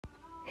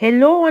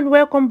Hello and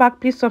welcome back.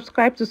 Please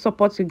subscribe to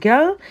support your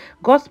girl.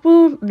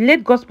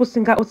 Late gospel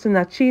singer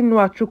Osinachi,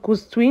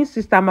 Nwachukwu twin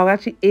sister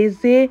Marachi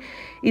Eze,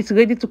 is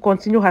ready to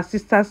continue her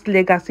sister's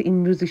legacy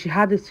in music. She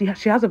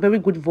has a very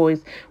good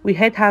voice. We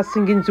heard her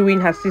singing during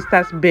her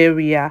sister's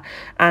burial,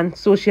 and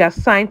so she has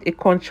signed a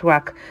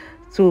contract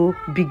to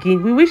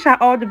begin. We wish her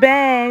all the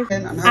best.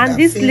 And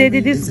this lady,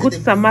 this good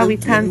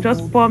Samaritan,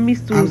 just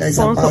promised to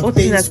sponsor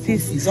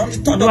Osinachi's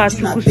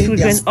Nwachukwu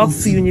children up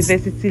to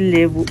university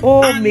level.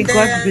 Oh, may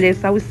God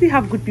bless her. We still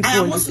have good people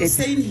on this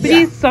earth.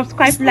 Please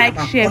subscribe, like,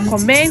 share,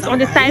 comment on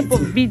the type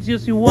of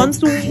videos you want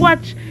to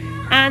watch,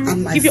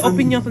 and give your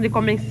opinions on the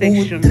comment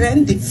section. We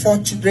train the 4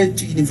 children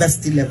to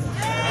university level.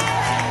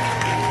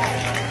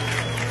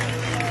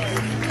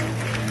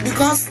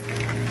 Because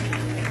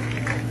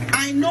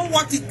I know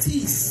what it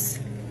is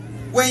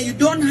when you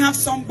don't have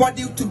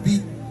somebody to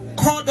be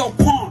called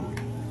upon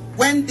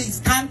when it's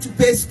time to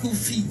pay school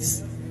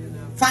fees.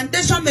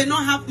 Foundation may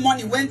not have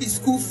money when the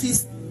school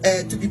fees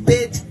to be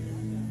paid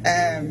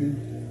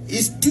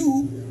is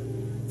due.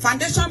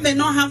 Foundation may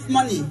not have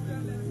money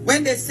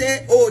when they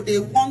say, oh, they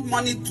want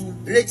money to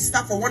register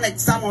for one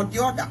exam or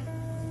the other.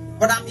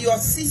 But I'm your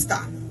sister.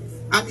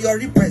 I'm your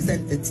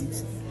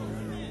representative.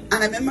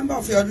 And I'm a member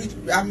of your,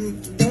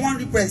 I'm the one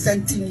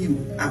representing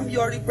you. I'm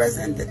your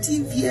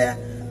representative here,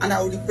 and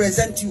I will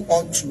represent you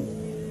all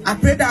through. I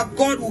pray that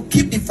God will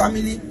keep the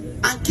family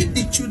and keep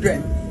the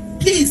children.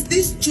 Please,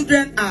 these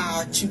children are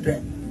our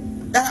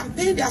children. That I'm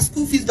paying their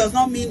school fees does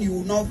not mean you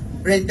will not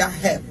render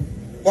help.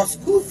 But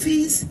school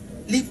fees,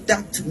 leave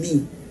that to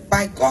me.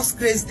 By God's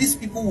grace, these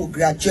people will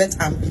graduate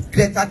and be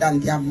greater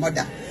than their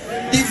mother.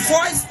 The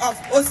voice of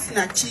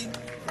Osinachi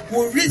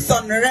will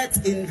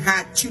resonate in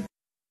her children.